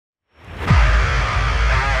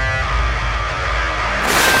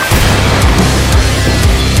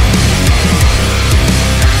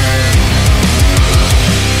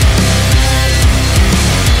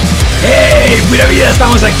vida,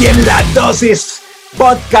 estamos aquí en La Dosis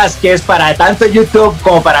Podcast, que es para tanto YouTube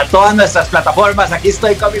como para todas nuestras plataformas. Aquí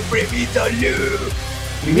estoy con mi primito Lu.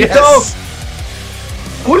 Primito. Yes.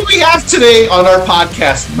 What do we have today on our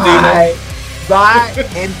podcast? Bye.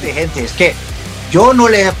 Gente, es que yo no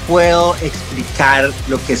le puedo explicar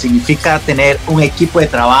lo que significa tener un equipo de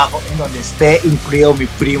trabajo en donde esté incluido mi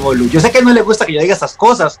primo Lu. Yo sé que no le gusta que yo diga estas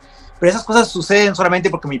cosas, pero esas cosas suceden solamente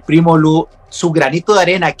porque mi primo Lu, su granito de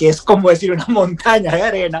arena, que es como decir una montaña de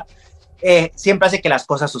arena, siempre hace que las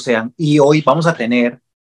cosas sucedan. Y hoy vamos a tener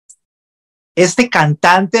este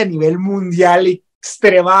cantante a nivel mundial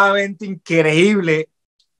extremadamente increíble,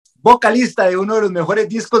 vocalista de uno de los mejores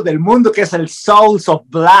discos del mundo, que es el Souls of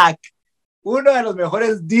Black, uno de los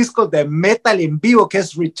mejores discos de metal en vivo, que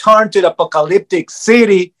es Return to the Apocalyptic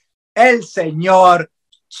City, el señor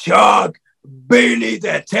Chuck Billy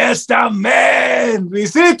the Testament.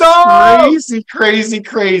 Luisito.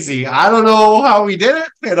 Crazy. I don't know how we did it,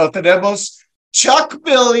 pero tenemos Chuck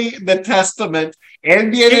Billy the Testament. Él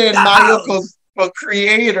viene en mayo con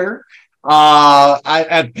Creator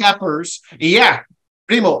at Peppers. Y yeah,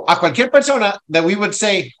 primo, a cualquier persona that we would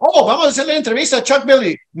say, oh, vamos a hacer la entrevista a Chuck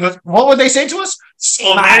Billy, what would they say to us?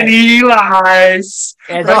 So many lies.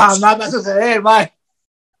 Eso jamás va a suceder, man.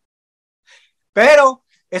 Pero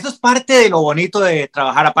eso es parte de lo bonito de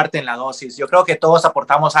trabajar aparte en La Dosis. Yo creo que todos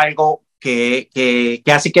aportamos algo que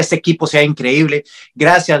hace que este equipo sea increíble.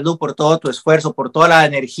 Gracias, Lu, por todo tu esfuerzo, por toda la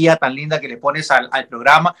energía tan linda que le pones al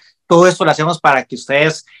programa. Todo esto lo hacemos para que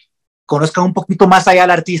ustedes conozcan un poquito más allá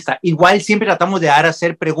al artista. Igual siempre tratamos de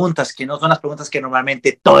hacer preguntas que no son las preguntas que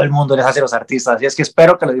normalmente todo el mundo les hace a los artistas. Así es que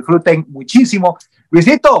espero que lo disfruten muchísimo.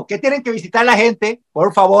 Luisito, ¿qué tienen que visitar la gente?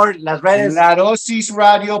 Por favor, las redes.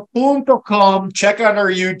 ladosisradio.com. Check out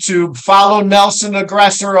our YouTube. Follow Nelson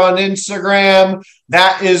Aggressor on Instagram.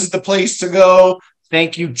 That is the place to go.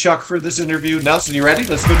 Thank you, Chuck, for this interview. Nelson, you ready?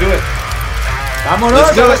 Let's go do it.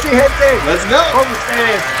 Vámonos, ahora sí, gente. Let's go. Con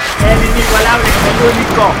ustedes, el inigualable, el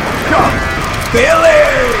único, Chuck Billy.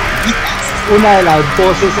 Una de las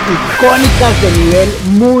voces icónicas de nivel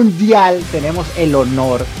mundial. Tenemos el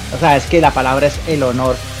honor, o sea, es que la palabra es el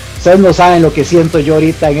honor. Ustedes no saben lo que siento yo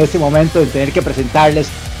ahorita en este momento de tener que presentarles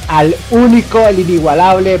al único, el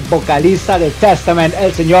inigualable vocalista de Testament,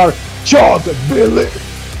 el señor Chuck Billy.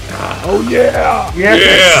 Oh yeah.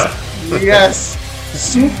 Yes.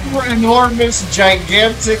 Super enormous,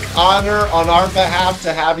 gigantic honor on our behalf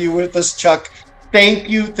to have you with us, Chuck. Thank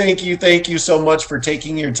you so much for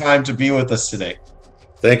taking your time to be with us today.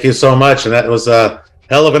 Thank you so much. And that was a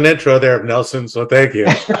hell of an intro there, Nelson. So thank you.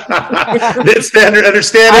 It's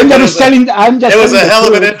understand. It was a hell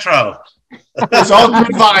of an intro. It's all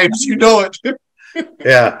good vibes. You know it.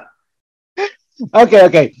 Yeah.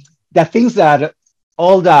 Okay. The things that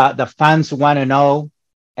all the fans want to know.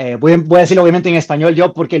 Voy a decirlo obviamente en español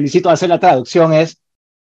yo, porque Luisito va a hacer la traducción.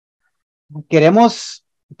 Queremos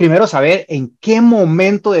primero saber en qué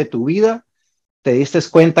momento de tu vida te diste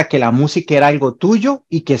cuenta que la música era algo tuyo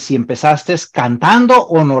y que si empezaste cantando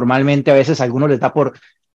o normalmente a veces a algunos les da por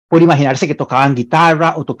imaginarse que tocaban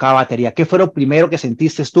guitarra o tocaba batería. ¿Qué fue lo primero que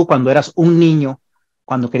sentiste tú cuando eras un niño,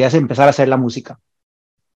 cuando querías empezar a hacer la música?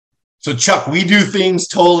 So Chuck, we do things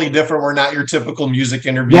totally different. We're not your typical music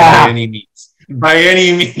interview by any means.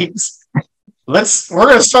 We're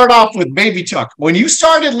going to start off with Baby Chuck. When you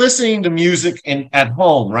started listening to music at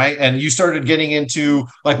home, right? And you started getting into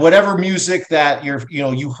like whatever music that you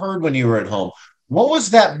heard when you were at home. What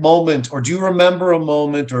was that moment, or do you remember a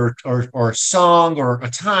moment or a song or a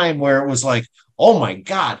time where it was like, oh my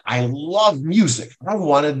God, I love music. I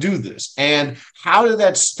want to do this. And how did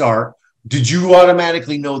that start? Did you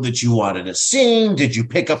automatically know that you wanted to sing? Did you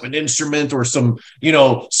pick up an instrument or some,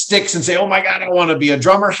 sticks and say, oh my God, I want to be a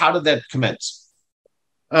drummer? How did that commence?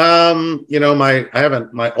 My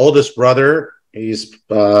oldest brother, he's,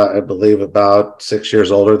 I believe about 6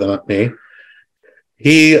 years older than me.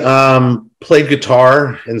 He, played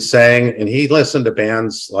guitar and sang, and he listened to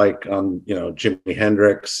bands like, Jimi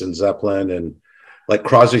Hendrix and Zeppelin and like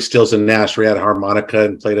Crosby, Stills and Nash. We had a harmonica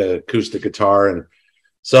and played an acoustic guitar. And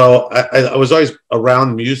so I was always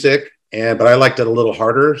around music, but I liked it a little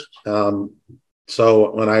harder.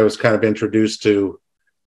 So when I was kind of introduced to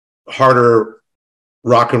harder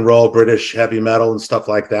rock and roll, British heavy metal and stuff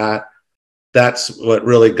like that, that's what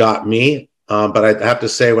really got me. But I have to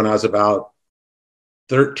say, when I was about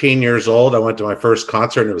 13 years old, I went to my first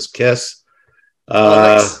concert, and it was Kiss.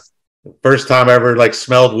 Nice. First time I ever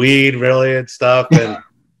smelled weed really and stuff, and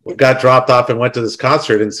got dropped off and went to this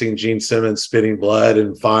concert and seen Gene Simmons spitting blood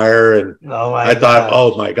and fire. And I thought,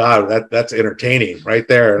 oh my God, that's entertaining right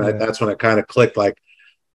there. And that's when it kind of clicked. Like,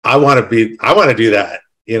 I want to do that,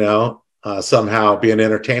 somehow be an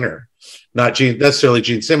entertainer. Not necessarily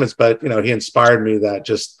Gene Simmons, but he inspired me, that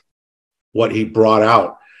just what he brought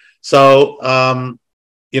out. So I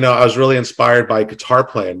was really inspired by guitar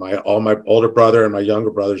playing. My older brother and my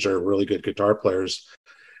younger brothers are really good guitar players.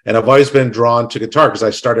 And I've always been drawn to guitar because I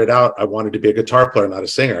started out, I wanted to be a guitar player, not a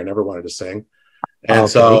singer. I never wanted to sing. And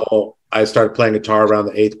so I started playing guitar around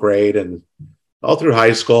the 8th grade and all through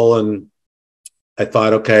high school. And I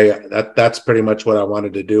thought, okay, that's pretty much what I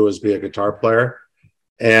wanted to do, was be a guitar player.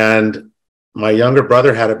 And my younger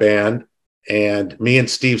brother had a band, and me and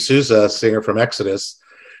Steve Souza, singer from Exodus,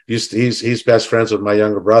 he's best friends with my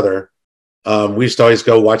younger brother. We used to always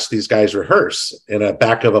go watch these guys rehearse in a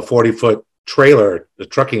back of a 40-foot trailer, the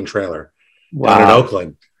trucking trailer down in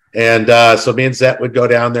Oakland. And so me and Zet would go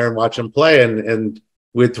down there and watch them play, and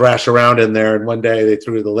we'd thrash around in there. And one day they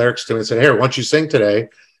threw the lyrics to me and said, "Here, why don't you sing today?"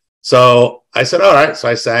 So I said, all right. So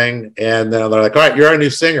I sang, and then they're like, all right, you're our new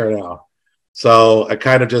singer now. So I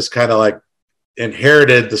kind of like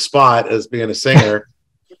inherited the spot as being a singer.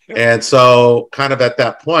 And so kind of at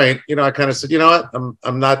that point, I kind of said, you know what,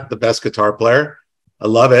 I'm not the best guitar player. I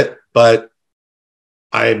love it, but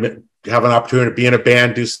I have an opportunity to be in a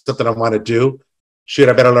band, do something I want to do. Shoot,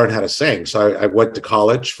 I better learn how to sing. So I went to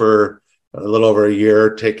college for a little over a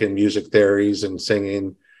year, taking music theories and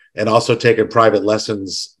singing, and also taking private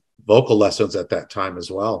lessons, vocal lessons at that time as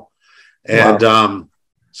well. And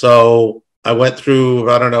so I went through,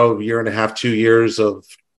 I don't know, a year and a half, 2 years of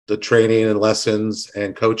the training and lessons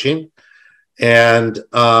and coaching, and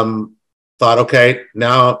thought, okay,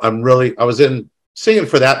 now I was in singing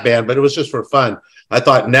for that band, but it was just for fun. I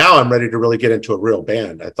thought, now I'm ready to really get into a real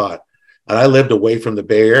band. And I lived away from the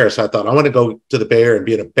Bay Area, so I thought, I want to go to the Bay Area and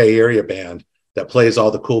be in a Bay Area band that plays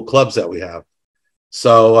all the cool clubs that we have.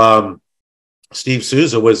 So Steve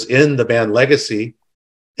Souza was in the band Legacy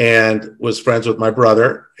and was friends with my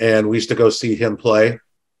brother, and we used to go see him play.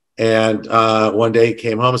 And one day he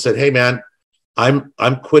came home and said, "Hey man, I'm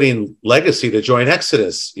quitting Legacy to join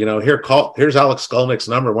Exodus. Here's Alex Skolnick's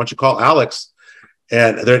number. Why don't you call Alex?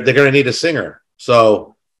 And they're going to need a singer."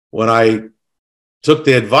 So when I took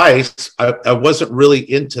the advice, I wasn't really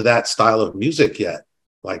into that style of music yet,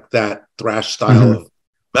 like that thrash style of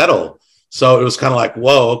metal. So it was kind of like,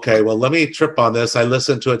 whoa, okay, well, let me trip on this. I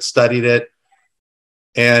listened to it, studied it.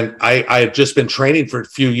 And I had just been training for a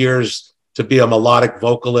few years to be a melodic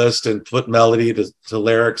vocalist and put melody to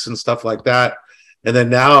lyrics and stuff like that. And then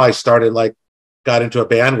now I got into a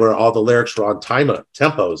band where all the lyrics were on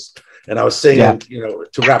tempos. And I was singing,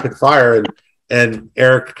 to rapid fire. And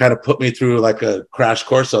Eric kind of put me through like a crash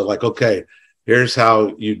course of like, okay, here's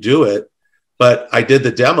how you do it. But I did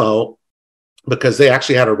the demo because they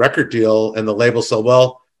actually had a record deal, and the label said,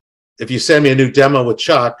 well, if you send me a new demo with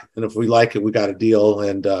Chuck, and if we like it, we got a deal.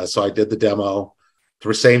 And so I did the demo,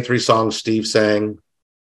 the same 3 songs Steve sang,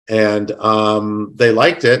 and they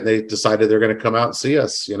liked it. And they decided they're going to come out and see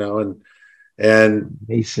us, and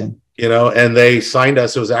amazing, and they signed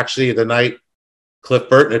us. It was actually the night Cliff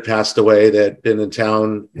Burton had passed away, that had been in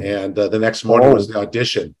town, and the next morning was the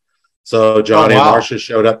audition. So Johnny and Marcia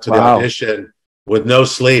showed up to the audition with no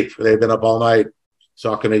sleep. They've been up all night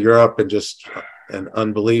talking to Europe and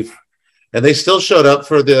unbelief. And they still showed up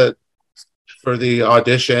for the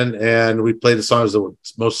audition, and we played the song. It was the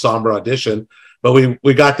most somber audition, but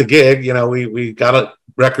we got the gig. We got a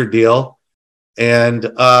record deal, and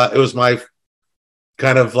it was my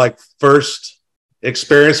kind of like first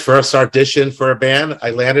audition for a band. I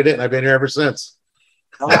landed it, and I've been here ever since.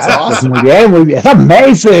 That's awesome. Muy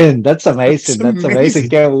bien. That's amazing.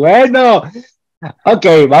 Qué bueno. Ok,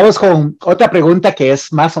 vamos con otra pregunta que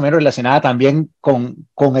es más o menos relacionada también con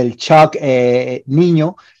el Chuck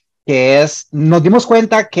niño, que es, nos dimos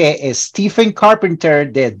cuenta que Stephen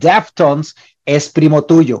Carpenter de Deftones es primo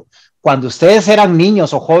tuyo. Cuando ustedes eran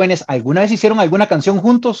niños o jóvenes, ¿alguna vez hicieron alguna canción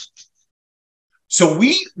juntos? So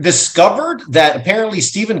we discovered that apparently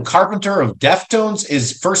Stephen Carpenter of Deftones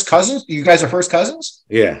is first cousins. You guys are first cousins?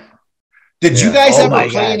 Yeah. Did you guys ever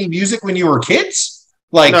play any music when you were kids?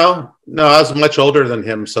 No, I was much older than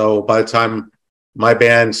him. So by the time my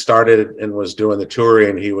band started and was doing the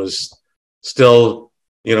touring, he was still,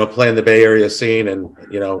 playing the Bay Area scene, and,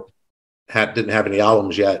 didn't have any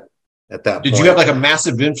albums yet at that point. Did you have like a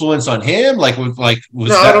massive influence on him? No,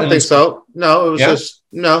 I don't think so. No, it was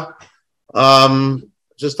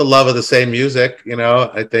just the love of the same music.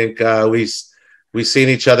 I think we seen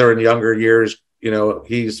each other in younger years.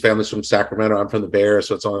 His family's from Sacramento. I'm from the Bay Area,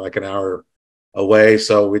 so it's only like an hour away.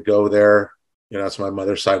 So we'd go there. That's my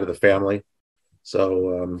mother's side of the family.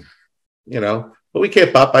 So, but we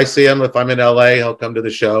keep up. I see him if I'm in LA, he'll come to the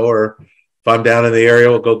show, or if I'm down in the area,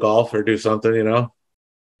 we'll go golf or do something,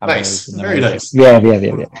 Nice. Very nice.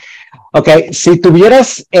 Bien. Ok, si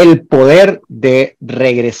tuvieras el poder de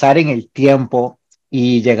regresar en el tiempo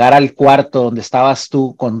y llegar al cuarto donde estabas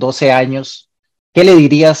tú con 12 años, ¿qué le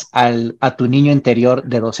dirías a tu niño interior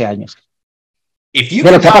de 12 años?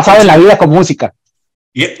 De lo que ha pasado en la vida con música.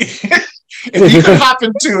 Yeah. If you could hop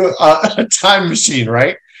into a time machine,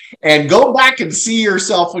 right? And go back and see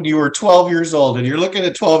yourself when you were 12 years old, and you're looking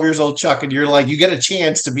at 12 years old Chuck, and you're like, you get a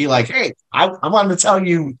chance to be like, hey, I want to tell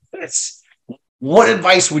you this. What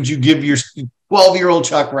advice would you give your 12-year-old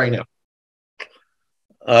Chuck right now?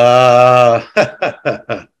 Well,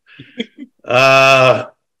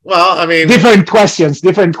 I mean, different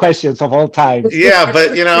questions of all times. Yeah,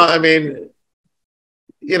 but I mean,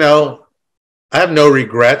 I have no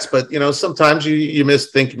regrets, but sometimes you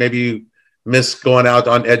maybe you miss going out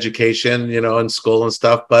on education, in school and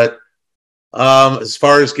stuff. But as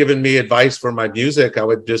far as giving me advice for my music, I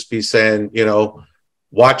would just be saying,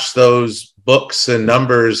 watch those books and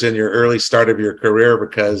numbers in your early start of your career,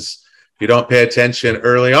 because if you don't pay attention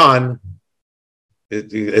early on,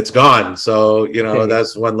 it's gone. So,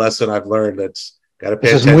 that's one lesson I've learned. That's got to pay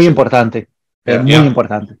attention. Eso es muy importante. Muy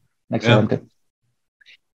importante. Excelente.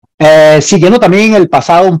 Siguiendo también en el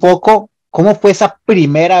pasado un poco, ¿cómo fue esa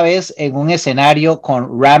primera vez en un escenario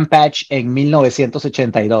con Rampage en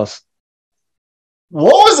 1982?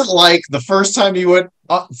 What was it like the first time you went,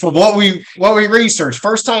 from what we researched,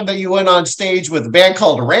 first time that you went on stage with a band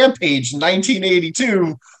called Rampage in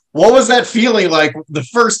 1982? What was that feeling like the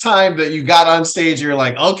first time that you got on stage? You're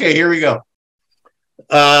like, okay, here we go.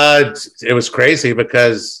 It was crazy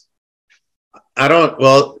because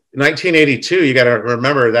 1982, you got to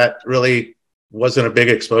remember that really wasn't a big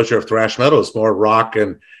exposure of thrash metal. It's more rock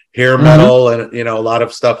and hair metal and, a lot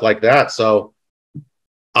of stuff like that. So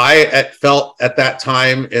I felt at that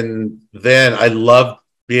time, and then I loved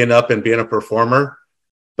being up and being a performer,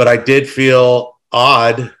 but I did feel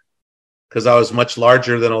odd because I was much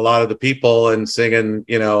larger than a lot of the people and singing,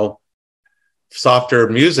 softer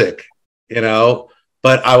music,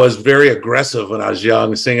 but I was very aggressive when I was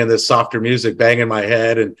young, singing this softer music, banging my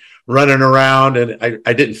head and running around, and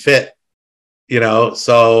I didn't fit,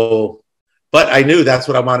 so, but I knew that's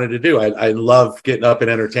what I wanted to do. I love getting up and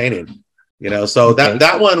entertaining, so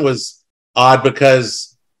that one was odd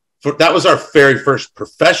because that was our very first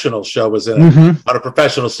professional show, was on a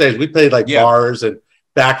professional stage. We played bars and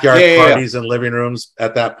backyard parties and living rooms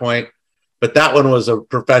at that point, but that one was a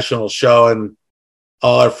professional show and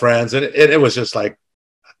all our friends, and it was just like,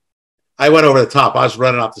 I went over the top. I was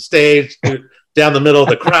running off the stage, down the middle of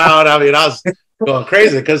the crowd. I mean, I was going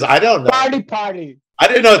crazy because I don't know. Party. I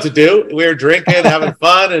didn't know what to do. We were drinking, having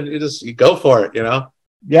fun, and you go for it,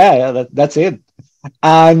 Yeah, that's it.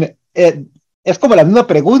 And es como la misma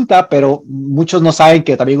pregunta, pero muchos no saben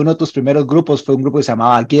que también uno de tus primeros grupos fue un grupo que se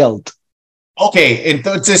llamaba Guilt. Okay,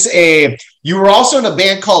 entonces you were also in a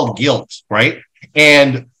band called Guilt, right?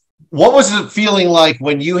 And what was it feeling like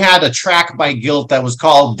when you had a track by Guilt that was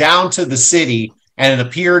called Down to the City, and it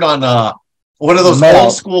appeared on one of those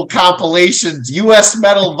old school compilations, US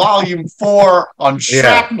Metal Volume 4 on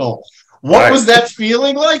Shrapnel? What was that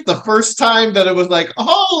feeling like the first time that it was like,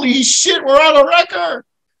 holy shit, we're on a record?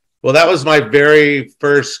 Well, that was my very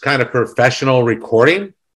first kind of professional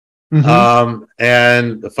recording.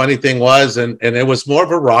 And the funny thing was, and it was more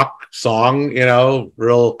of a rock song,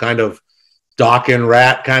 real kind of Doc and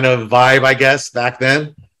Rat kind of vibe, I guess, back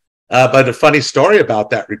then. But a funny story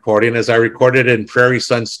about that recording is I recorded in Prairie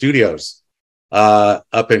Sun Studios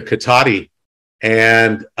up in Katati.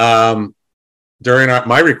 And during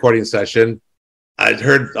my recording session, I'd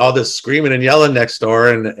heard all this screaming and yelling next door,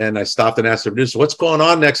 and I stopped and asked the producer, what's going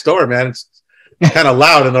on next door, man? It's kind of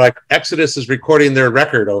loud. And they're like, Exodus is recording their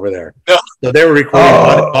record over there. So they were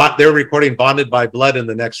recording Bonded by Blood in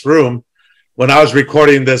the next room when I was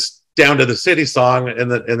recording this Down to the City song in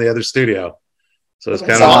the other studio. So it's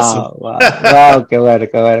kind of awesome. Wow, qué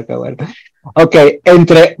bueno. Ok,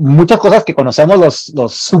 entre muchas cosas que conocemos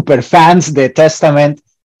los super fans de Testament,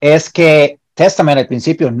 es que Testament al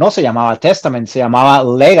principio no se llamaba Testament, se llamaba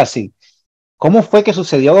Legacy. ¿Cómo fue que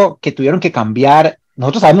sucedió que tuvieron que cambiar?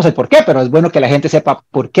 Nosotros sabemos el por qué, pero es bueno que la gente sepa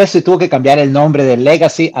por qué se tuvo que cambiar el nombre de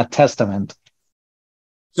Legacy a Testament.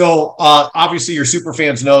 So obviously your super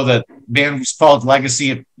fans know that band was called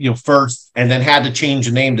Legacy, first, and then had to change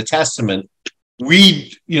the name to Testament.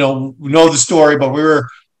 We, know the story, but we were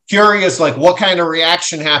curious, like what kind of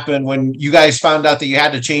reaction happened when you guys found out that you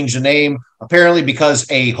had to change the name, apparently because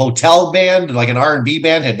a hotel band, like an R&B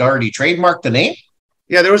band, had already trademarked the name?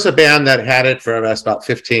 Yeah, there was a band that had it for about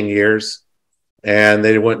 15 years, and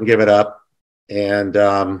they wouldn't give it up. And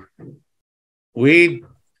we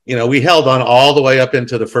we held on all the way up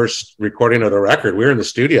into the first recording of the record. We were in the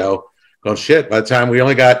studio going, shit, by the time we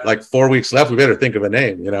only got like 4 weeks left, we better think of a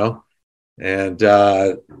name, and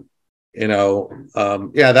that's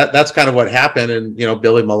kind of what happened. And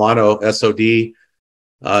Billy Milano, SOD,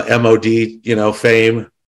 MOD,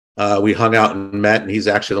 fame, we hung out and met, and he's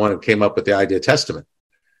actually the one who came up with the idea of Testament.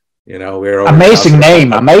 We were amazing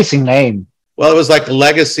name. Well, it was like a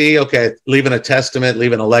legacy. Okay, leaving a testament,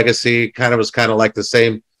 leaving a legacy, was kind of like the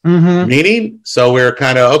same meaning. So we were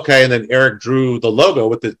kind of okay. And then Eric drew the logo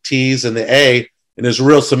with the T's and the A, and it's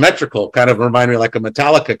real symmetrical, kind of reminded me like a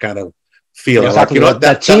Metallica kind of feel. Exactly. Like,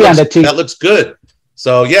 that looks good.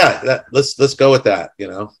 So yeah, let's go with that.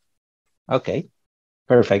 Okay,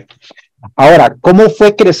 perfect. Ahora, ¿cómo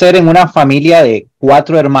fue crecer en una familia de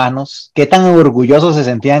 4 hermanos? ¿Qué tan orgullosos se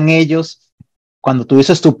sentían ellos cuando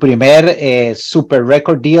tuviste tu primer super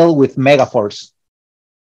record deal with Megaforce?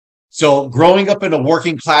 So growing up in a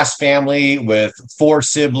working class family with 4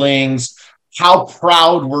 siblings, how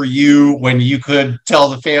proud were you when you could tell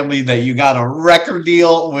the family that you got a record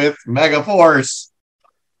deal with Megaforce?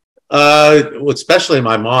 Especially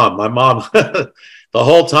my mom. My mom the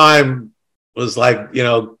whole time was like,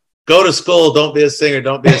 go to school, don't be a singer,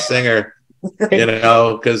 because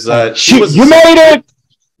you made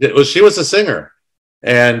it. She was a singer,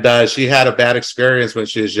 and she had a bad experience when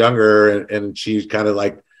she was younger, and she kind of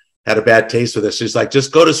like had a bad taste with it. She's like,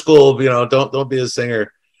 just go to school, don't be a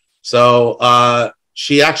singer. So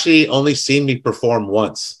she actually only seen me perform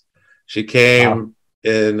once. She came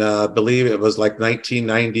in, I believe it was like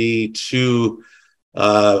 1992,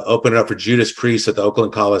 opening up for Judas Priest at the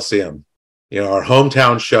Oakland Coliseum. Our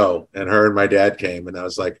hometown show, and her and my dad came, and that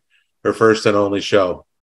was like her first and only show,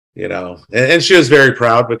 and she was very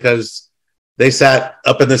proud because they sat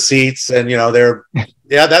up in the seats, and they're,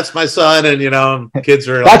 that's my son, and kids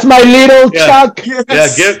are that's like, my little Chuck. Yeah,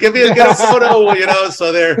 give me a photo,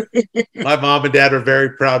 so my mom and dad were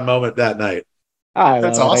very proud moment that night.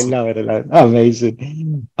 That's awesome. I love it.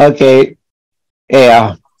 Amazing. Okay.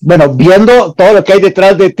 Bueno, viendo todo lo que hay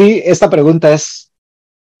detrás de ti, esta pregunta es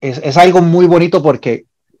algo muy bonito, porque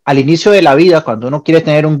al inicio de la vida, cuando uno quiere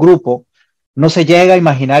tener un grupo, no se llega a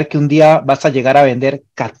imaginar que un día vas a llegar a vender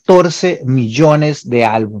 14 millones de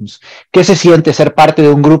álbums. ¿Qué se siente ser parte de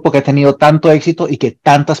un grupo que ha tenido tanto éxito y que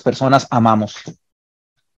tantas personas amamos?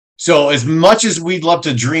 So as much as we'd love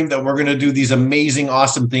to dream that we're going to do these amazing,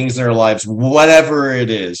 awesome things in our lives, whatever it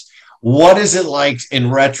is, what is it like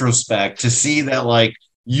in retrospect to see that like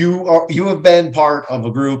you have been part of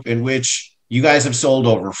a group in which you guys have sold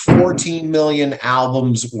over 14 million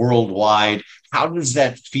albums worldwide? How does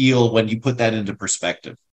that feel when you put that into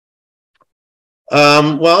perspective?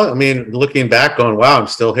 Well, I mean, looking back on, wow, I'm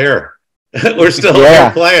still here. We're still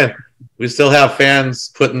here playing. We still have fans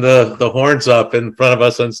putting the horns up in front of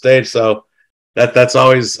us on stage. So that's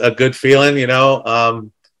always a good feeling,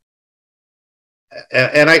 and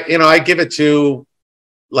I give it to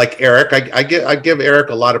like Eric. I give Eric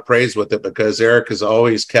a lot of praise with it, because Eric has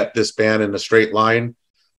always kept this band in a straight line,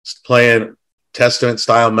 playing Testament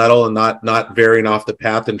style metal and not veering off the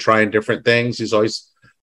path and trying different things. He's always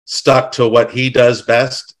stuck to what he does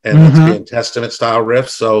best, and that's being Testament style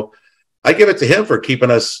riffs. So I give it to him for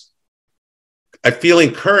keeping us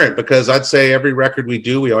feeling current, because I'd say every record we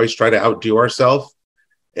do, we always try to outdo ourselves.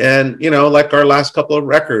 And, like our last couple of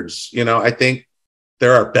records, I think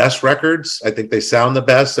they're our best records. I think they sound the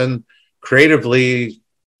best, and creatively,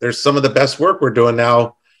 there's some of the best work we're doing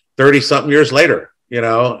now, 30-something years later,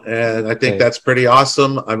 and I think that's pretty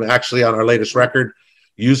awesome. I'm actually on our latest record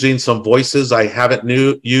using some voices I haven't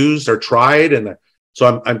used or tried. And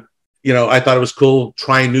so I'm I thought it was cool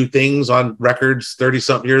trying new things on records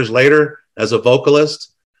 30-something years later as a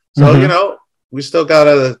vocalist. So, we still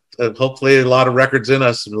got hopefully a lot of records in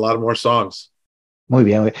us and a lot of more songs. Muy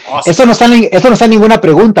bien. Awesome. Esto no está en ninguna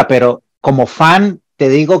pregunta, pero como fan te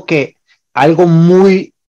digo que algo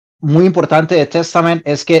muy, muy importante de Testament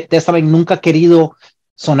es que Testament nunca ha querido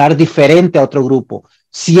sonar diferente a otro grupo.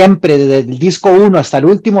 Siempre, desde el disco 1 hasta el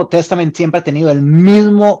último, Testament siempre ha tenido el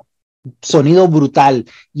mismo sonido brutal.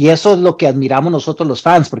 Y eso es lo que admiramos nosotros los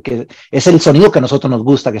fans, porque es el sonido que a nosotros nos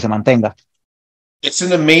gusta que se mantenga. It's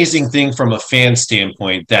an amazing thing from a fan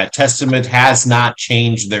standpoint that Testament has not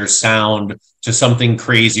changed their sound to something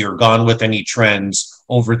crazy or gone with any trends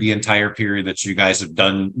over the entire period that you guys have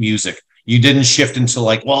done music. You didn't shift into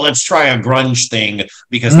like, well, let's try a grunge thing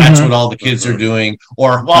because that's what all the kids are doing.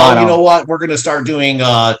 Or, well, you know what? We're going to start doing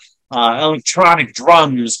electronic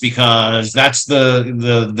drums because that's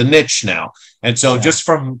the niche now. And so just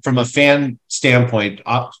from a fan standpoint,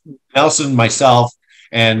 Nelson, myself,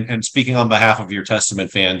 and speaking on behalf of your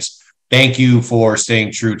Testament fans, thank you for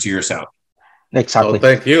staying true to your sound. Exactly. Well,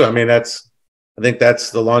 thank you. I mean, I think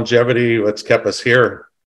that's the longevity that's kept us here.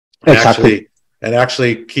 Exactly.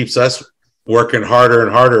 Actually keeps us working harder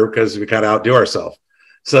and harder because we kind of outdo ourselves.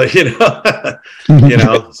 So, so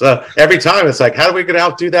every time it's like, how do we get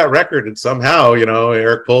outdo that record? And somehow,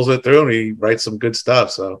 Eric pulls it through and he writes some good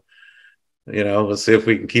stuff. So, let's see if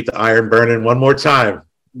we can keep the iron burning one more time.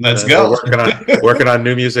 Let's go. We're working on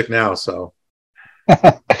new music now. So.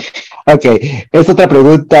 Ok, esta otra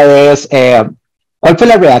pregunta es, ¿cuál fue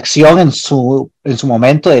la reacción en su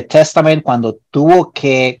momento de Testament cuando tuvo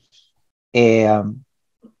que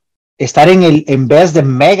estar en vez de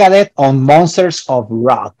Megadeth on Monsters of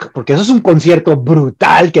Rock? Porque eso es un concierto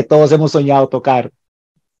brutal que todos hemos soñado tocar.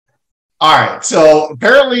 All right, so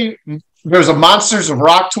apparently there was a Monsters of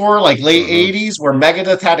Rock tour like late 80s where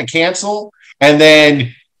Megadeth had to cancel, and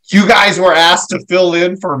then you guys were asked to fill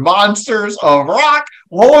in for Monsters of Rock.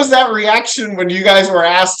 What was that reaction when you guys were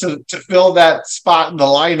asked to fill that spot in the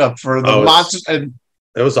lineup for the Monsters? And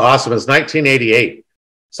it was awesome. It was 1988.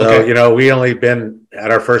 So, we only been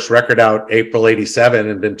at our first record out April 87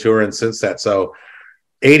 and been touring since that. So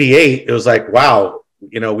 88, it was like, wow,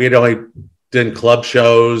 we had only done club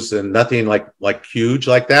shows and nothing like huge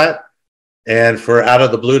like that. And for out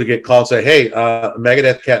of the blue to get called and say, hey,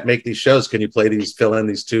 Megadeth can't make these shows. Can you fill in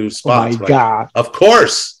these two spots? Oh my God. Of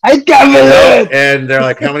course. I got it. And they're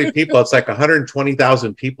like, how many people? It's like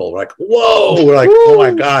 120,000 people. We're like, whoa. We're like, oh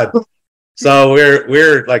my God. So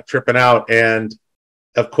we're like tripping out. And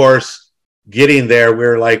of course, getting there,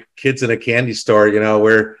 we're like kids in a candy store.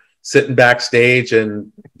 We're sitting backstage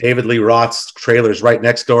and David Lee Roth's trailer's right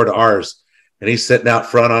next door to ours. And he's sitting out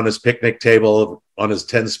front on his picnic table on his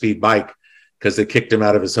 10-speed bike, because they kicked him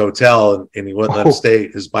out of his hotel and he wouldn't let him stay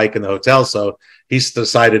his bike in the hotel. So he's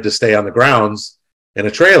decided to stay on the grounds in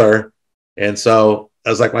a trailer. And so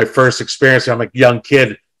that was like my first experience. I'm a young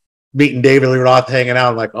kid meeting David Lee Roth, hanging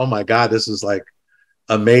out. I'm like, oh my God, this is like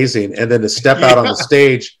amazing. And then to step out on the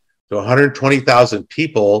stage to 120,000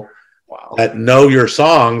 people that know your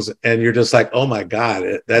songs. And you're just like, oh my God,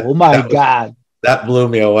 God, that blew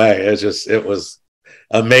me away. It was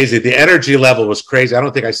amazing. The energy level was crazy. I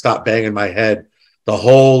don't think I stopped banging my head the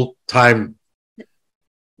whole time I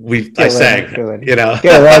sang. Qué bueno.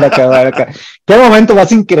 Qué momento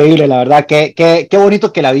más increíble, la verdad. Qué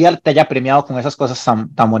bonito que la vida te haya premiado con esas cosas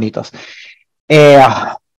tan bonitas.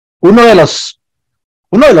 Uno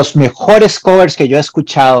de los mejores covers que yo he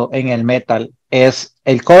escuchado en el metal es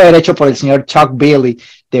el cover hecho por el señor Chuck Billy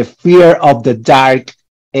de Fear of the Dark,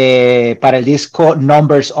 para el disco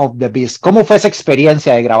Numbers of the Beast. ¿Cómo fue esa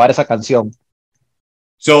experiencia de grabar esa canción?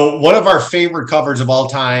 So one of our favorite covers of all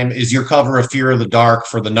time is your cover of Fear of the Dark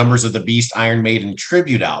for the Numbers of the Beast Iron Maiden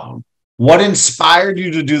tribute album. What inspired you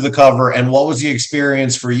to do the cover, and what was the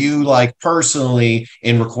experience for you, like personally,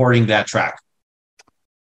 in recording that track?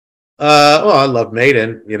 Well, I love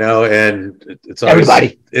Maiden, and it's always,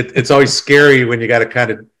 it's always scary when you got to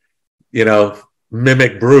kind of,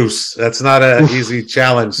 mimic Bruce. That's not an easy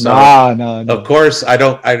challenge. So no. Of course I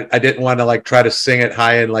didn't want to try to sing it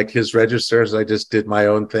high in his registers. I just did my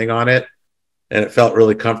own thing on it, and it felt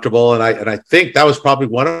really comfortable. And I think that was probably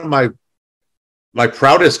one of my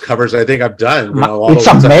proudest covers I think I've done. It's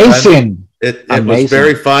amazing. It was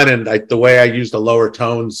very fun, and the way I used the lower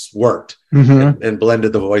tones worked and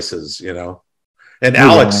blended the voices, And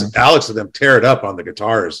Alex and them tear it up on the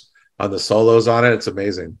guitars, on the solos on it. It's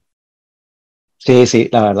amazing. Sí,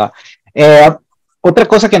 la verdad. Otra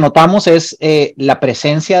cosa que notamos es la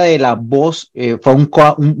presencia de la voz.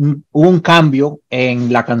 Hubo un cambio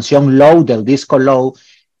en la canción Low, del disco Low.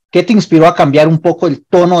 ¿Qué te inspiró a cambiar un poco el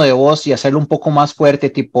tono de voz y hacerlo un poco más fuerte,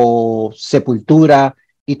 tipo Sepultura?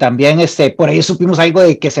 Y también por ahí supimos algo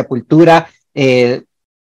de que Sepultura,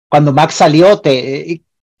 cuando Max salió,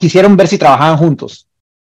 quisieron ver si trabajaban juntos.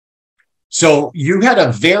 So you had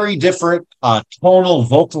a very different tonal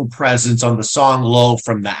vocal presence on the song Low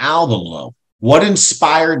from the album Low. What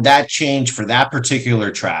inspired that change for that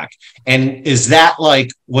particular track? And was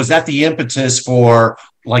that the impetus for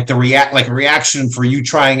a reaction for you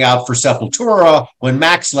trying out for Sepultura when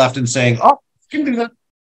Max left and saying, oh, you can do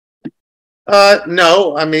that?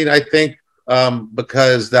 No, I mean, I think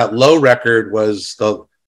because that Low record was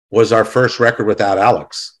our first record without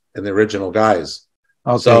Alex and the original guys.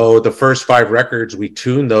 Okay. So the first 5 records, we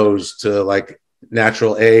tuned those to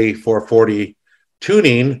natural A 440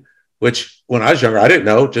 tuning, which when I was younger, I didn't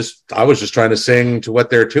know. I was just trying to sing to what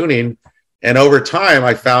they're tuning. And over time,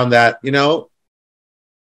 I found that,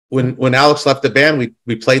 when Alex left the band,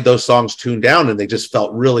 we played those songs tuned down, and they just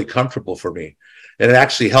felt really comfortable for me. And it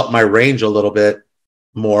actually helped my range a little bit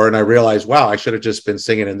more. And I realized, wow, I should have just been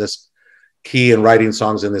singing in this key and writing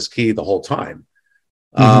songs in this key the whole time.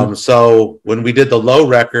 So when we did the Low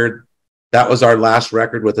record, that was our last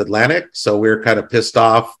record with Atlantic. So we were kind of pissed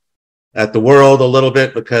off at the world a little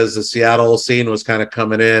bit because the Seattle scene was kind of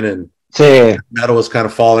coming in and metal was kind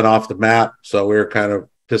of falling off the map. So we were kind of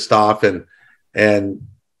pissed off. And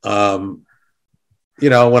you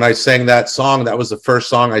know, when I sang that song, that was the first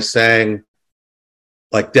song I sang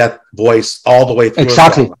like death voice all the way through.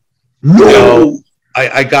 Exactly. You know,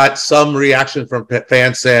 I got some reaction from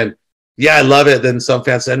fans saying, yeah, I love it. Then some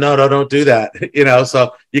fans said, no, don't do that. You know,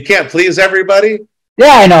 so you can't please everybody.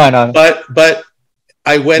 Yeah, I know. But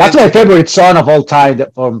I went. That's my favorite song of all time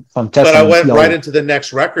from Testament. But I went right into the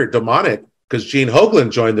next record, Demonic, because Gene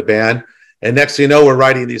Hoglan joined the band. And next thing you know, we're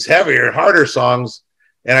writing these heavier, harder songs.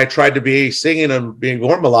 And I tried to be singing them, being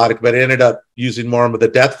more melodic, but I ended up using more of the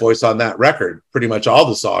death voice on that record, pretty much all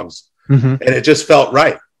the songs. And it just felt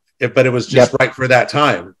right. But it was just right for that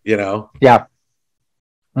time, you know? Yeah.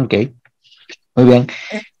 Ok. Muy bien.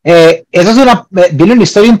 Eso viene una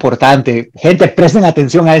historia importante. Gente, presten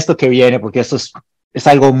atención a esto que viene, porque esto es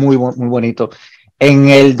algo muy bonito. En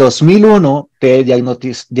el 2001 te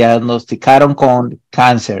diagnosticaron con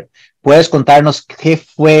cáncer. ¿Puedes contarnos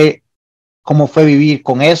cómo fue vivir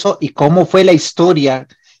con eso y cómo fue la historia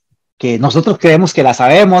que nosotros creemos que la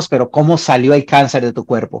sabemos, pero cómo salió el cáncer de tu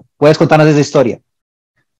cuerpo? ¿Puedes contarnos esa historia?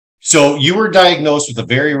 So you were diagnosed with a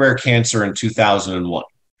very rare cancer in 2001.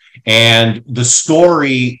 And the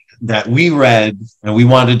story that we read, and we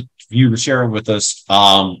wanted you to share with us,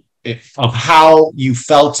 of how you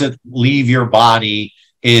felt it leave your body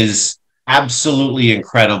is absolutely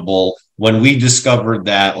incredible. When we discovered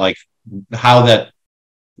that, like how that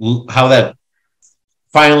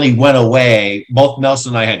finally went away, both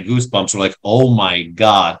Nelson and I had goosebumps. We're like, oh my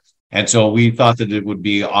God. And so we thought that it would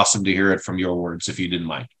be awesome to hear it from your words, if you didn't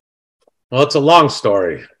mind. Well, it's a long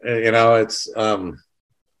story. You know, it's,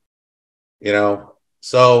 you know,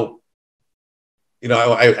 so, you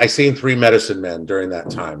know, I seen 3 medicine men during that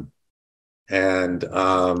time. And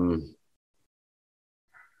I mean,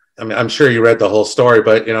 I'm sure you read the whole story,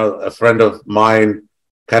 but, you know, a friend of mine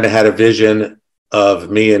kind of had a vision of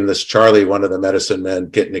me and this Charlie, one of the medicine men,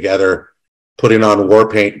 getting together, putting on war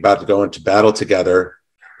paint, about to go into battle together.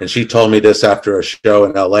 And she told me this after a show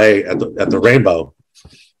in LA at the Rainbow.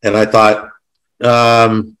 And I thought,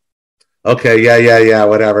 okay, yeah,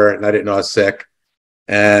 whatever. And I didn't know I was sick.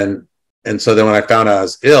 And so then when I found out I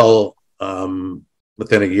was ill,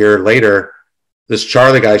 within a year later, this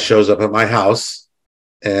Charlie guy shows up at my house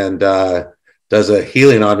and does a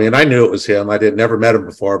healing on me. And I knew it was him. I never met him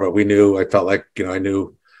before, but I felt like, you know, I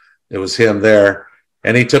knew it was him there.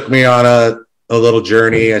 And he took me on a little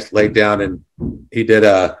journey. I laid down and he did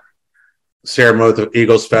a ceremony with the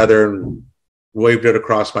eagle's feather and waved it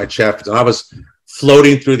across my chest. And I was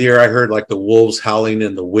floating through the air. I heard like the wolves howling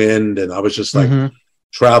in the wind. And I was just like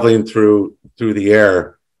traveling through the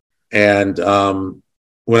air. And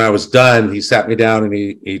when I was done, he sat me down and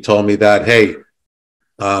he told me that, hey,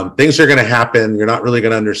 things are going to happen. You're not really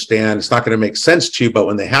going to understand. It's not going to make sense to you, but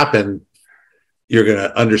when they happen, you're going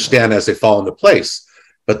to understand as they fall into place.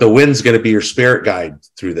 But the wind's going to be your spirit guide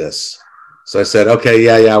through this. So I said, okay,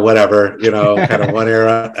 yeah, whatever, you know, kind of one ear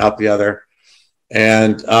out the other.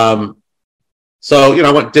 And so, you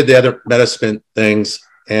know, I did the other medicine things.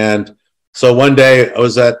 And so one day I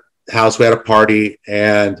was at the house, we had a party,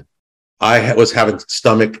 and I was having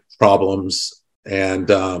stomach problems. And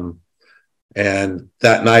that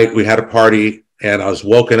night we had a party, and I was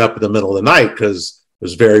woken up in the middle of the night because it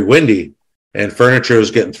was very windy and furniture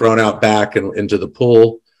was getting thrown out back and into the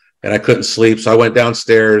pool, and I couldn't sleep. So I went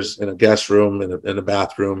downstairs in a guest room, in a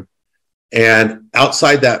bathroom, and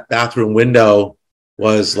outside that bathroom window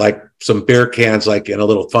was like some beer cans, like in a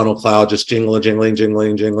little funnel cloud, just jingling,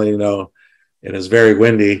 you know, and it was very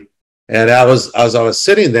windy. And as I was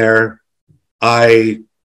sitting there, I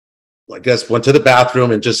guess went to the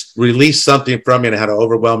bathroom and just released something from me, and I had an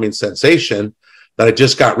overwhelming sensation that I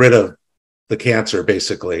just got rid of the cancer,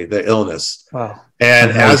 basically, the illness. Wow.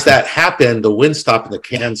 And as that happened, the wind stopped and the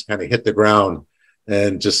cans kind of hit the ground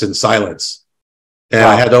and just in silence. And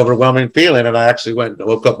I had the overwhelming feeling, and I actually went and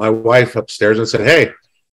woke up my wife upstairs and said, hey,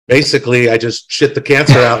 basically, I just shit the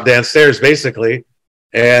cancer out downstairs, basically.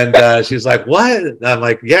 And she's like, what? And I'm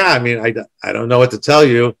like, yeah, I mean, I don't know what to tell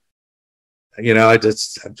you. You know, I'm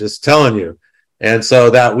just telling you. And so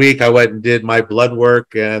that week I went and did my blood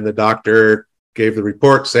work, and the doctor gave the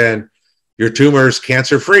report saying, your tumor's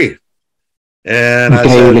cancer free. And I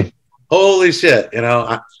said, holy shit, you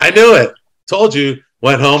know, I knew it. Told you.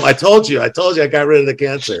 Went home. I told you I got rid of the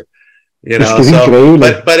cancer. You know, so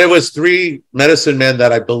but it was 3 medicine men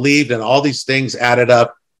that I believed, and all these things added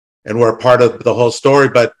up and we're a part of the whole story.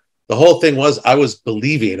 But the whole thing was I was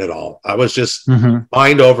believing it all. I was just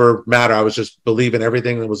mind over matter. I was just believing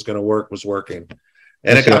everything that was going to work was working.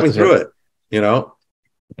 And it got me through it, you know.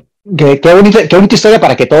 Qué bonita historia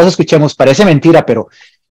para que todos escuchemos. Parece mentira, pero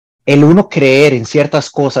el uno creer en ciertas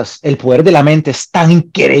cosas, el poder de la mente es tan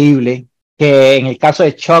increíble que en el caso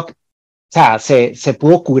de Chuck, o sea, se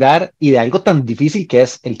pudo curar y de algo tan difícil que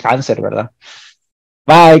es el cáncer, ¿verdad?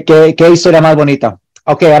 Ay, qué historia más bonita.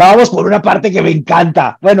 Ok, ahora vamos por una parte que me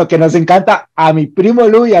encanta. Bueno, que nos encanta a mi primo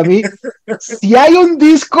Lu y a mí. Si hay un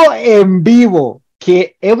disco en vivo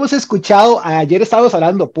que hemos escuchado, ayer estábamos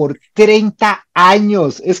hablando, por 30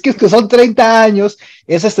 años, es que son 30 años,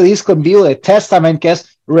 es este disco en vivo de Testament, que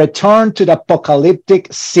es Return to the Apocalyptic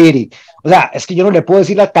City. O sea, es que yo no le puedo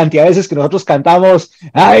decir la cantidad de veces que nosotros cantamos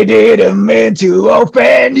I didn't mean to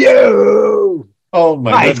offend you. Oh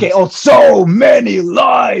my God. Es que so many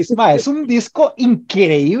lies. Es un disco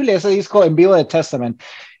increíble, ese disco en vivo de Testament.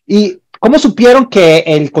 ¿Y cómo supieron que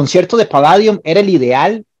el concierto de Palladium era el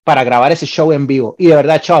ideal para grabar ese show en vivo? Y de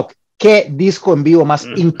verdad, Chuck, qué disco en vivo más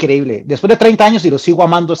increíble. Después de 30 años y lo sigo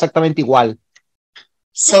amando exactamente igual.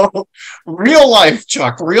 So, real life,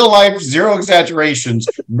 Chuck, real life, zero exaggerations.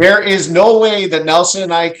 There is no way that Nelson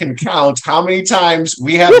and I can count how many times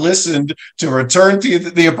we have listened to Return to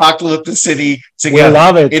the Apocalyptic City together. We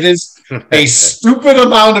love it. It is a stupid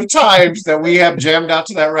amount of times that we have jammed out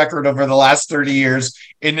to that record over the last 30 years,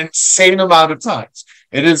 an insane amount of times.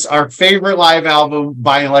 It is our favorite live album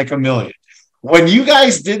by like a million. When you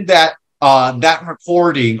guys did that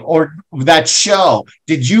recording or that show,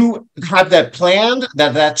 did you have that planned,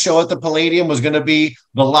 that show at the Palladium was going to be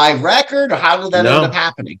the live record, or how did that end up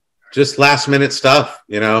happening? Just last minute stuff,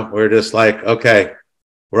 you know. We're just like, okay,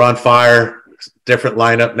 we're on fire, different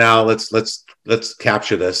lineup now. Let's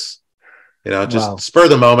capture this, you know, just spur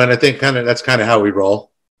the moment. I think that's kind of how we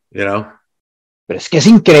roll, you know. Pero es que es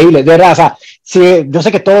increíble, de verdad. O sea, sí, yo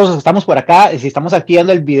sé que todos estamos por acá, y si estamos aquí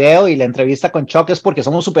viendo el video y la entrevista con Chuck es porque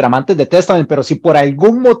somos súper amantes de Testament, pero si por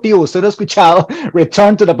algún motivo usted no ha escuchado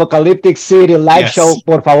Return to the Apocalyptic City live show,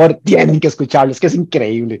 por favor, tienen que escucharlo, es que es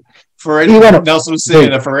increíble. Nelson was saying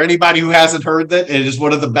that for anybody who hasn't heard that, it is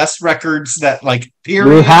one of the best records that, like,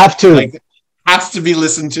 period, you have to. Like, has to be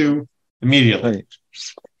listened to immediately.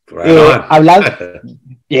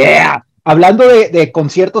 Hablando de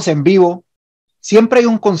conciertos en vivo, siempre hay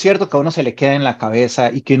un concierto que a uno se le queda en la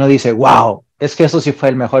cabeza y que uno dice, wow, es que eso sí fue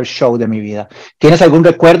el mejor show de mi vida. ¿Tienes algún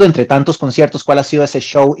recuerdo entre tantos conciertos? ¿Cuál ha sido ese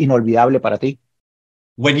show inolvidable para ti?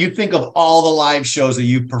 When you think of all the live shows that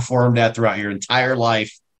you've performed at throughout your entire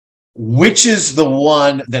life, which is the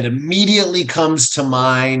one that immediately comes to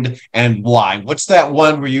mind and why? What's that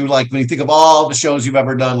one where you, like, when you think of all the shows you've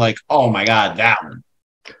ever done, like, oh my God, that one?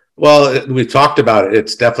 Well, we talked about it.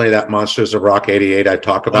 It's definitely that Monsters of Rock 88 I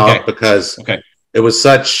talk about because it was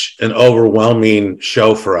such an overwhelming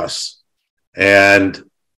show for us. And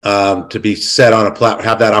to be set on a platform,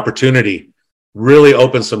 have that opportunity really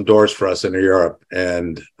opened some doors for us in Europe.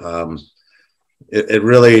 And it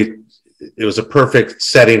was a perfect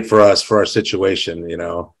setting for us, for our situation, you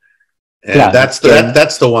know. And that's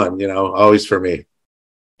the one, you know, always for me.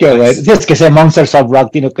 Qué bueno. Es que ese Monsters of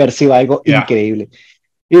Rock tiene que haber sido algo increíble.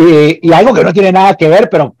 Y algo que no tiene nada que ver,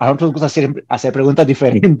 pero a nosotros nos gusta hacer preguntas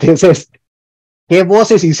diferentes, es ¿qué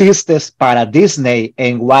voces hiciste para Disney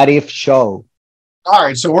en What If Show? All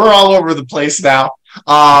right, so we're all over the place now.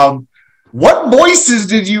 What voices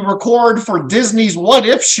did you record for Disney's What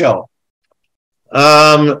If Show?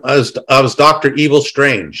 I was Dr. Evil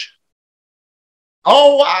Strange.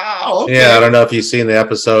 Oh, wow. Okay. Yeah, I don't know if you've seen the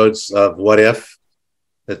episodes of What If.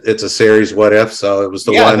 It's a series, What If? So it was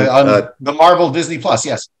the one, the Marvel Disney Plus.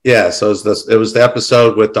 Yes. Yeah. So it was the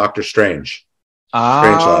episode with Doctor Strange.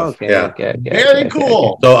 Okay. Very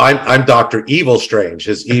cool. So I'm Dr. Evil Strange,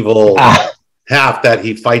 his evil half that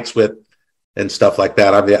he fights with and stuff like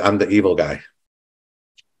that. I'm the evil guy.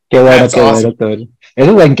 Qué bueno, awesome.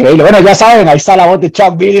 Eso es increíble. Bueno, ya saben, ahí está la voz de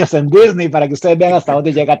Chuck Williams en Disney para que ustedes vean hasta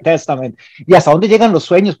dónde llega Testament y hasta dónde llegan los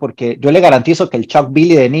sueños, porque yo le garantizo que el Chuck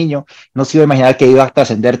Billy de niño no se iba a imaginar que iba a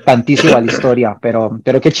trascender tantísimo a la historia, pero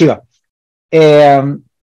qué chiva. ¿Qué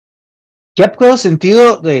puedo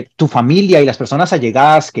sentido de tu familia y las personas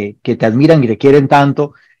allegadas que te admiran y te quieren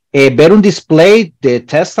tanto, ver un display de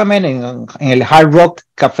Testament en el Hard Rock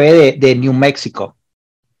Café de New Mexico?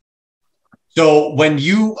 So when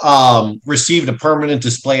you received a permanent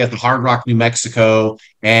display at the Hard Rock, New Mexico,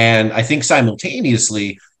 and I think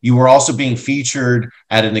simultaneously, you were also being featured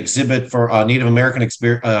at an exhibit for a Native American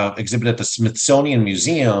exhibit at the Smithsonian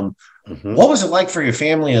Museum. Mm-hmm. What was it like for your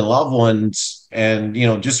family and loved ones, and, you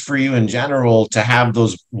know, just for you in general, to have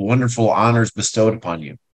those wonderful honors bestowed upon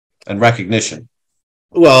you? and recognition.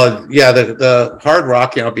 Well, yeah, the Hard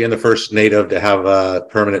Rock, being the first native to have a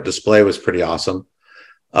permanent display was pretty awesome.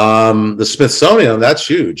 The Smithsonian, that's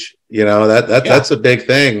huge. That's a big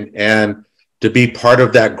thing, and to be part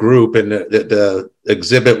of that group, and the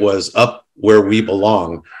exhibit was Up Where We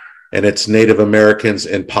Belong, and it's Native Americans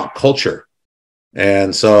in pop culture.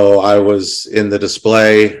 And so I was in the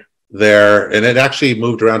display there, and it actually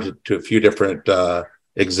moved around to a few different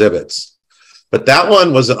exhibits. But that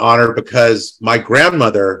one was an honor because my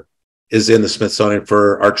grandmother is in the Smithsonian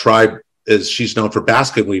for our tribe. She's known for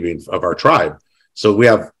basket weaving of our tribe. So we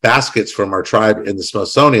have baskets from our tribe in the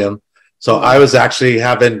Smithsonian. So I was actually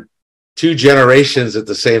having two generations at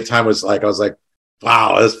the same time. I was like,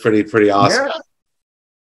 wow, that's pretty awesome.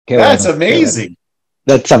 Yeah. That's amazing.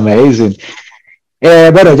 That's amazing.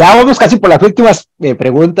 Bueno, ya vamos casi por las últimas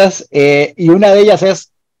preguntas, y una de ellas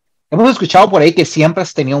es, hemos escuchado por ahí que siempre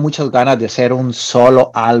has tenido muchas ganas de hacer un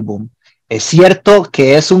solo álbum. ¿Es cierto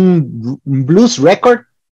que es un blues record?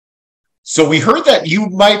 So we heard that you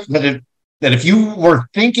might, that if you were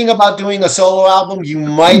thinking about doing a solo album, you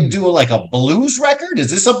might do like a blues record.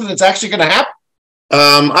 Is this something that's actually going to happen?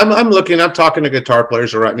 I'm talking to guitar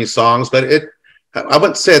players to write me songs, but I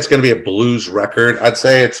wouldn't say it's going to be a blues record. I'd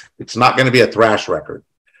say it's not going to be a thrash record.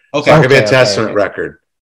 Okay. It's not going to be a Testament record.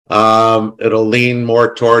 It'll lean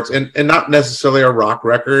more towards, and not necessarily a rock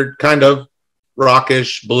record, kind of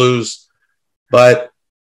rockish blues, but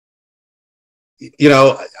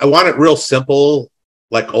I want it real simple,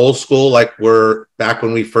 like old school, like we're back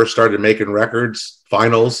when we first started making records,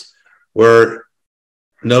 vinyls, where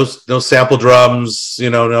no sample drums,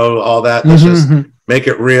 no all that. Let's just make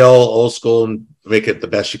it real old school and make it the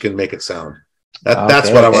best you can make it sound. That's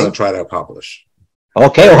what I want to try to accomplish.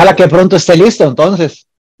 Okay, ojalá que pronto esté listo entonces.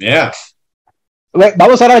 Yeah.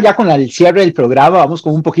 Vamos ahora ya con el cierre del programa, vamos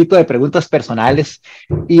con un poquito de preguntas personales.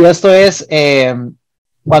 Y esto es,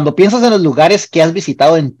 cuando piensas en los lugares que has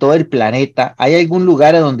visitado en todo el planeta, ¿hay algún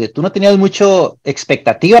lugar en donde tú no tenías mucha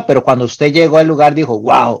expectativa, pero cuando usted llegó al lugar dijo,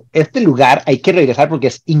 wow, este lugar hay que regresar porque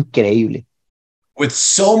es increíble? With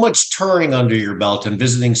so much touring under your belt and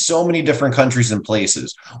visiting so many different countries and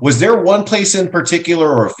places, was there one place in particular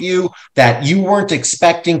or a few that you weren't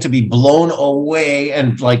expecting to be blown away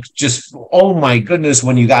and like just, oh my goodness,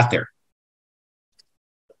 when you got there?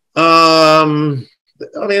 I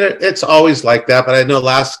mean, it's always like that, but I know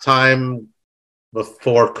last time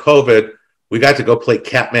before COVID, we got to go play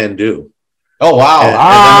Kathmandu. Oh,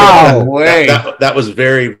 wow. That was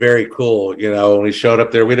very, very cool. When we showed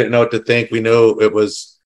up there, we didn't know what to think. We knew it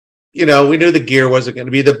was, we knew the gear wasn't going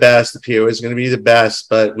to be the best. The PA wasn't going to be the best,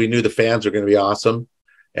 but we knew the fans were going to be awesome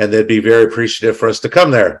and they'd be very appreciative for us to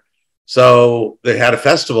come there. So they had a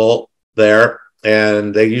festival there,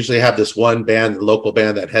 and they usually have this one band, the local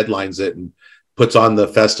band that headlines it and puts on the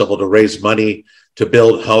festival to raise money to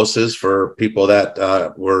build houses for people that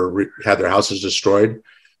had their houses destroyed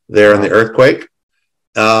there in the earthquake.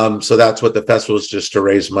 So that's what the festival is, just to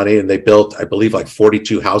raise money. And they built, I believe, like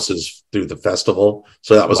 42 houses through the festival.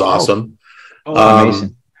 So that was awesome.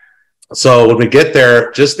 Amazing. So when we get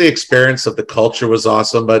there, just the experience of the culture was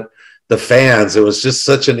awesome. But the fans, it was just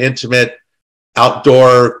such an intimate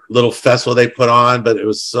outdoor little festival they put on. But it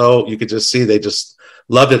was you could just see they just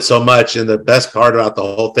loved it so much. And the best part about the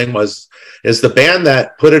whole thing is the band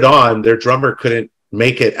that put it on, their drummer couldn't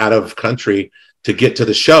make it out of country to get to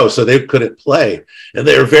the show, so they couldn't play, and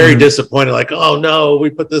they were very disappointed, like, oh no, we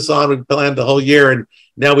put this on, we planned the whole year and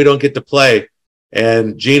now we don't get to play.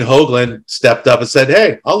 And Gene Hoglan stepped up and said,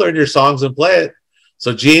 hey, I'll learn your songs and play it.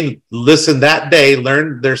 So Gene listened that day,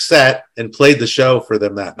 learned their set, and played the show for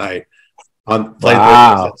them that night.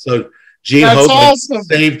 So Gene Hoglan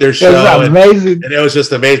saved their show, and it was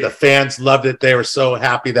just amazing. The fans loved it. They were so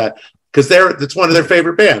happy because it's one of their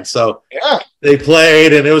favorite bands. So yeah, they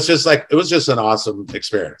played, and it was just an awesome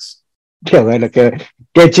experience. Qué bueno,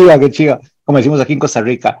 qué chido, como decimos aquí en Costa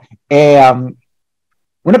Rica.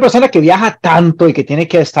 Una persona que viaja tanto y que tiene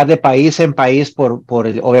que estar de país en país por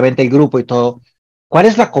obviamente el grupo y todo, ¿cuál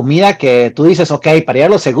es la comida que tú dices, ok, para ir a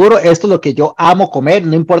lo seguro, esto es lo que yo amo comer,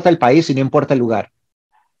 no importa el país y no importa el lugar?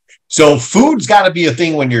 So food's got to be a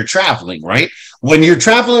thing when you're traveling, right? When you're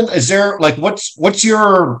traveling, is there like what's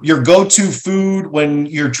your go-to food when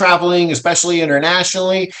you're traveling, especially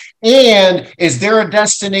internationally? And is there a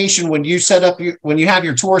destination when you have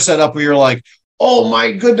your tour set up where you're like, oh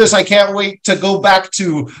my goodness, I can't wait to go back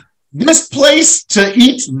to this place to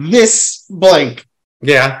eat this blank?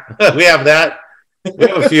 Yeah, we have that. We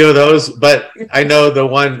have a few of those, but I know the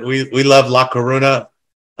one we love, La Coruna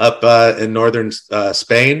up in northern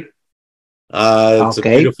Spain. It's a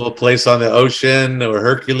beautiful place on the ocean where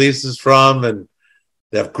Hercules is from, and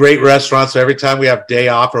They have great restaurants. So every time we have day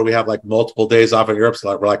off or we have like multiple days off in Europe,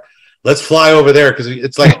 so we're like, let's fly over there because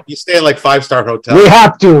it's like you stay in like 5-star hotels. We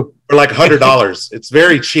have to for like $100. It's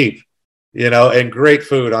very cheap, and great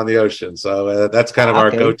food on the ocean. So that's kind of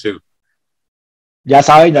our go-to. Ya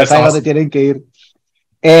saben dónde tienen que ir.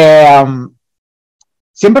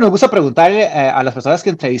 Siempre nos gusta preguntarle a las personas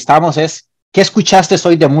que entrevistamos ¿qué escuchaste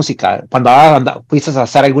hoy de música? Cuando fuiste a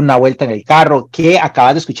hacer alguna vuelta en el carro, ¿qué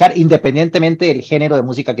acabas de escuchar independientemente del género de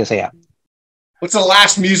música que sea? What's the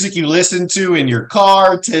last music you listened to in your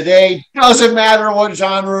car today? Doesn't matter what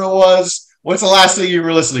genre it was. What's the last thing you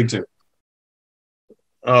were listening to?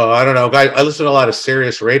 Oh, I don't know. I listen to a lot of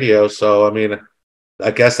Sirius radio. So, I mean,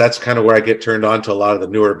 I guess that's kind of where I get turned on to a lot of the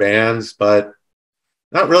newer bands, but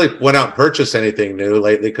not really went out and purchased anything new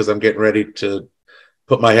lately because I'm getting ready to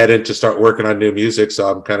put my head in to start working on new music. So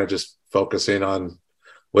I'm kind of just focusing on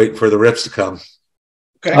waiting for the riffs to come.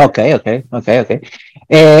 Okay.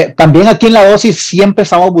 También aquí en La Dosis siempre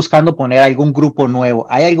estamos buscando poner algún grupo nuevo.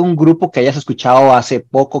 ¿Hay algún grupo que hayas escuchado hace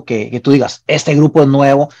poco que tú digas, este grupo es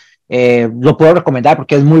nuevo, lo puedo recomendar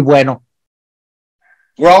porque es muy bueno?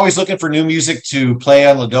 We're always looking for new music to play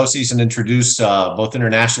on La Dosis and introduce both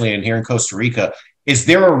internationally and here in Costa Rica. Is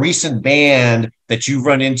there a recent band that you've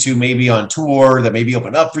run into maybe on tour that maybe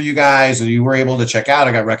opened up for you guys or you were able to check out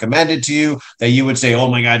or got recommended to you that you would say, oh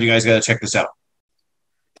my God, you guys got to check this out?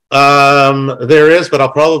 There is, but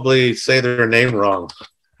I'll probably say their name wrong.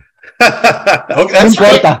 Okay, that's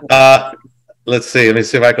right. Let's see. Let me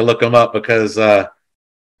see if I can look them up because they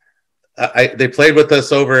played with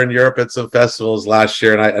us over in Europe at some festivals last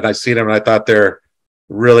year, and I seen them and I thought they're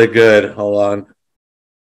really good. Hold on.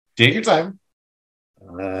 Take your time.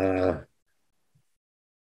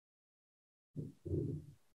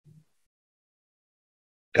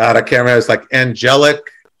 God, I can't remember. It's like Angelic.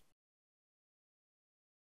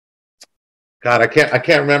 God, I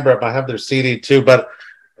can't remember if I have their CD too, but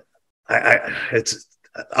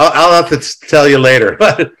I'll have to tell you later.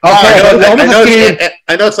 But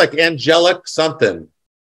I know it's like Angelic something.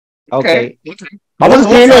 Okay. Vamos a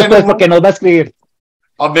escribirlo después porque nos va a escribir.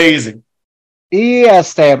 Amazing. Y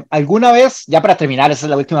alguna vez, ya para terminar, esa es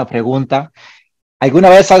la última pregunta. ¿Alguna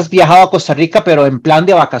vez has viajado a Costa Rica, pero en plan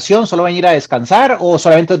de vacación, solo venir a descansar o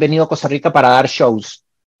solamente has venido a Costa Rica para dar shows?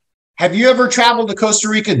 Have you ever traveled to Costa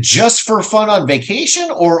Rica just for fun on vacation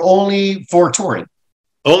or only for touring?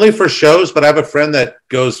 Only for shows, but I have a friend that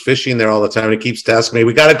goes fishing there all the time and he keeps asking me,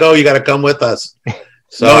 we got to go, you got to come with us.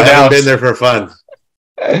 So I haven't been there for fun.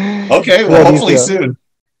 Okay, well, hopefully soon.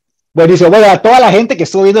 Buenísimo. Bueno, a toda la gente que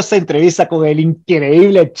estuvo viendo esta entrevista con el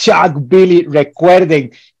increíble Chuck Billy,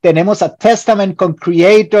 recuerden, tenemos a Testament con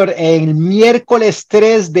Creator el miércoles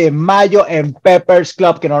 3 de mayo en Peppers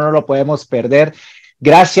Club, que no nos lo podemos perder.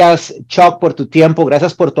 Gracias, Chuck, por tu tiempo.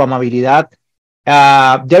 Gracias por tu amabilidad.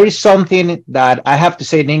 There is something that I have to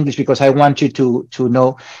say in English because I want you to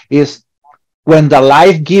know is when the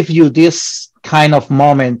life gives you this kind of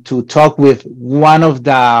moment to talk with one of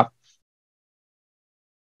the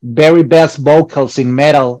very best vocals in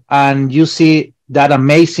metal and you see that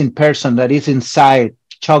amazing person that is inside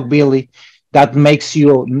Chuck Billy, that makes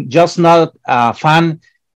you just not a fan,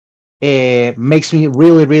 makes me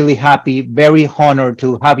really, really happy, very honored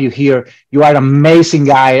to have you here. You are an amazing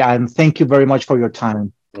guy and thank you very much for your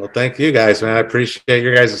time. Well, thank you guys, man. I appreciate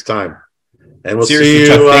your guys' time. And we'll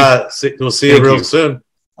Seriously, see you real soon.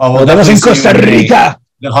 Oh, well, Nos vemos en Costa Rica.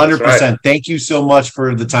 100%. Right. Thank you so much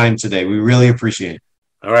for the time today. We really appreciate it.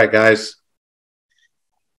 All right, guys.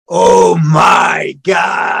 Oh my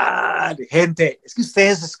God. Gente, es que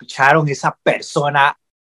ustedes escucharon esa persona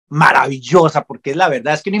maravillosa, porque es la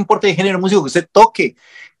verdad, es que no importa el género de música que usted toque.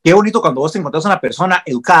 Qué bonito cuando vos te encontrás una persona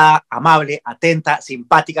educada, amable, atenta,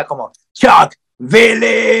 simpática, como Chuck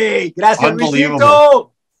Billy. Gracias,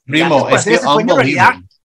 Luisito. Primo, es que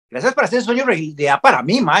gracias por hacer el sueño realidad para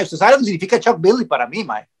mí, mae. Usted sabe lo que significa Chuck Billy para mí,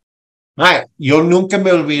 mae. Yo nunca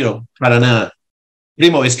me olvido, para nada.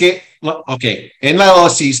 Primo, es que, okay, en la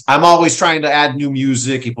dosis, I'm always trying to add new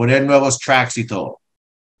music y poner nuevos tracks y todo.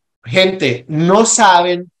 Gente, no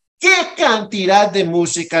saben qué cantidad de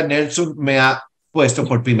música Nelson me ha puesto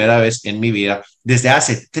por primera vez en mi vida desde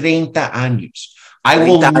hace 30 años. I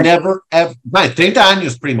will never, ever, 30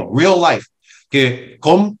 años, primo, real life. Que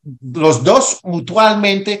con los dos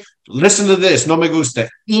mutuamente, listen to this, no me gusta.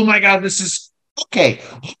 Oh my God, this is okay.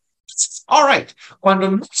 All right. Cuando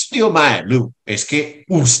no estoy mal, Lu, es que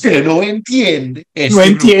usted no entiende. No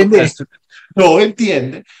entiende. No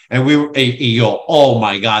entiende. Y yo, oh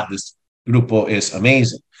my God, this grupo is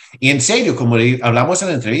amazing. Y en serio, como hablamos en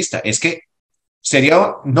la entrevista, es que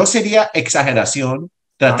no sería exageración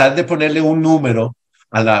tratar de ponerle un número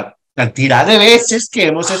a la cantidad de veces que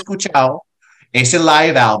hemos escuchado ese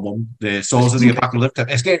live album de Souls of the Apocalypse.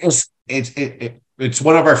 Es que it's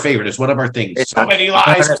one of our favorites, one of our things. So many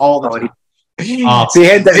lies all the time. Sí,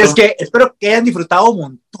 gente, así es que espero que hayan disfrutado un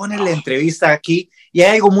montón en la entrevista aquí. Y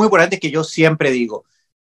hay algo muy importante que yo siempre digo.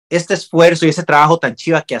 Este esfuerzo y este trabajo tan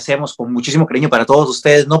chiva que hacemos con muchísimo cariño para todos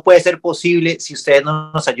ustedes no puede ser posible si ustedes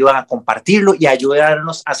no nos ayudan a compartirlo y a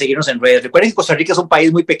ayudarnos a seguirnos en redes. Recuerden que Costa Rica es un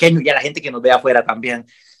país muy pequeño y a la gente que nos ve afuera también.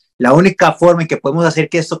 La única forma en que podemos hacer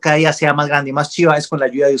que esto cada día sea más grande y más chiva es con la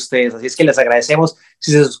ayuda de ustedes. Así es que les agradecemos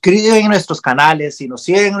si se suscriben a nuestros canales, si nos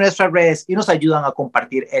siguen en nuestras redes y nos ayudan a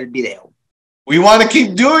compartir el video. We want to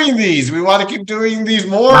keep doing these. We want to keep doing these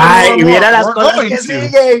more. Y miren las cosas que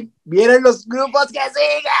siguen. Miren los grupos que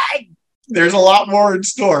siguen. There's a lot more in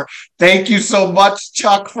store. Thank you so much,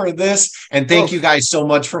 Chuck, for this. And thank you guys so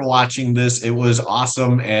much for watching this. It was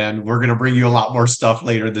awesome. And we're going to bring you a lot more stuff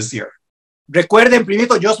later this year. Recuerden,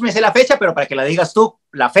 primito, yo me sé la fecha, pero para que la digas tú,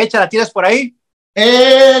 ¿la fecha la tienes por ahí?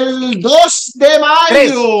 El 2 de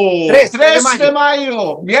mayo. 3 de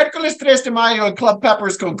mayo. Miércoles 3 de mayo en Club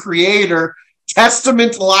Peppers con Creator.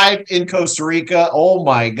 Testament live in Costa Rica. Oh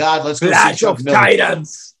my God, let's go Clash see Chuck of Miller.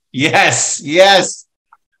 Titans. Yes.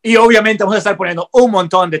 Y obviamente vamos a estar poniendo un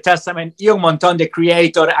montón de Testament y un montón de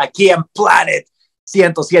Creator aquí en Planet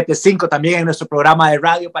 107.5, también en nuestro programa de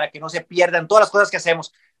radio, para que no se pierdan todas las cosas que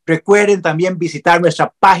hacemos. Recuerden también visitar nuestra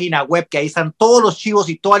página web, que ahí están todos los chivos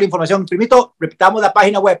y toda la información. Primito, repitamos la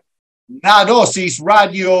página web.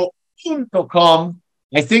 nadosisradio.com.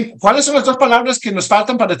 I think, ¿cuáles son las dos palabras que nos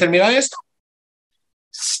faltan para terminar esto?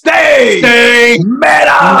 Stay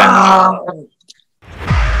metal.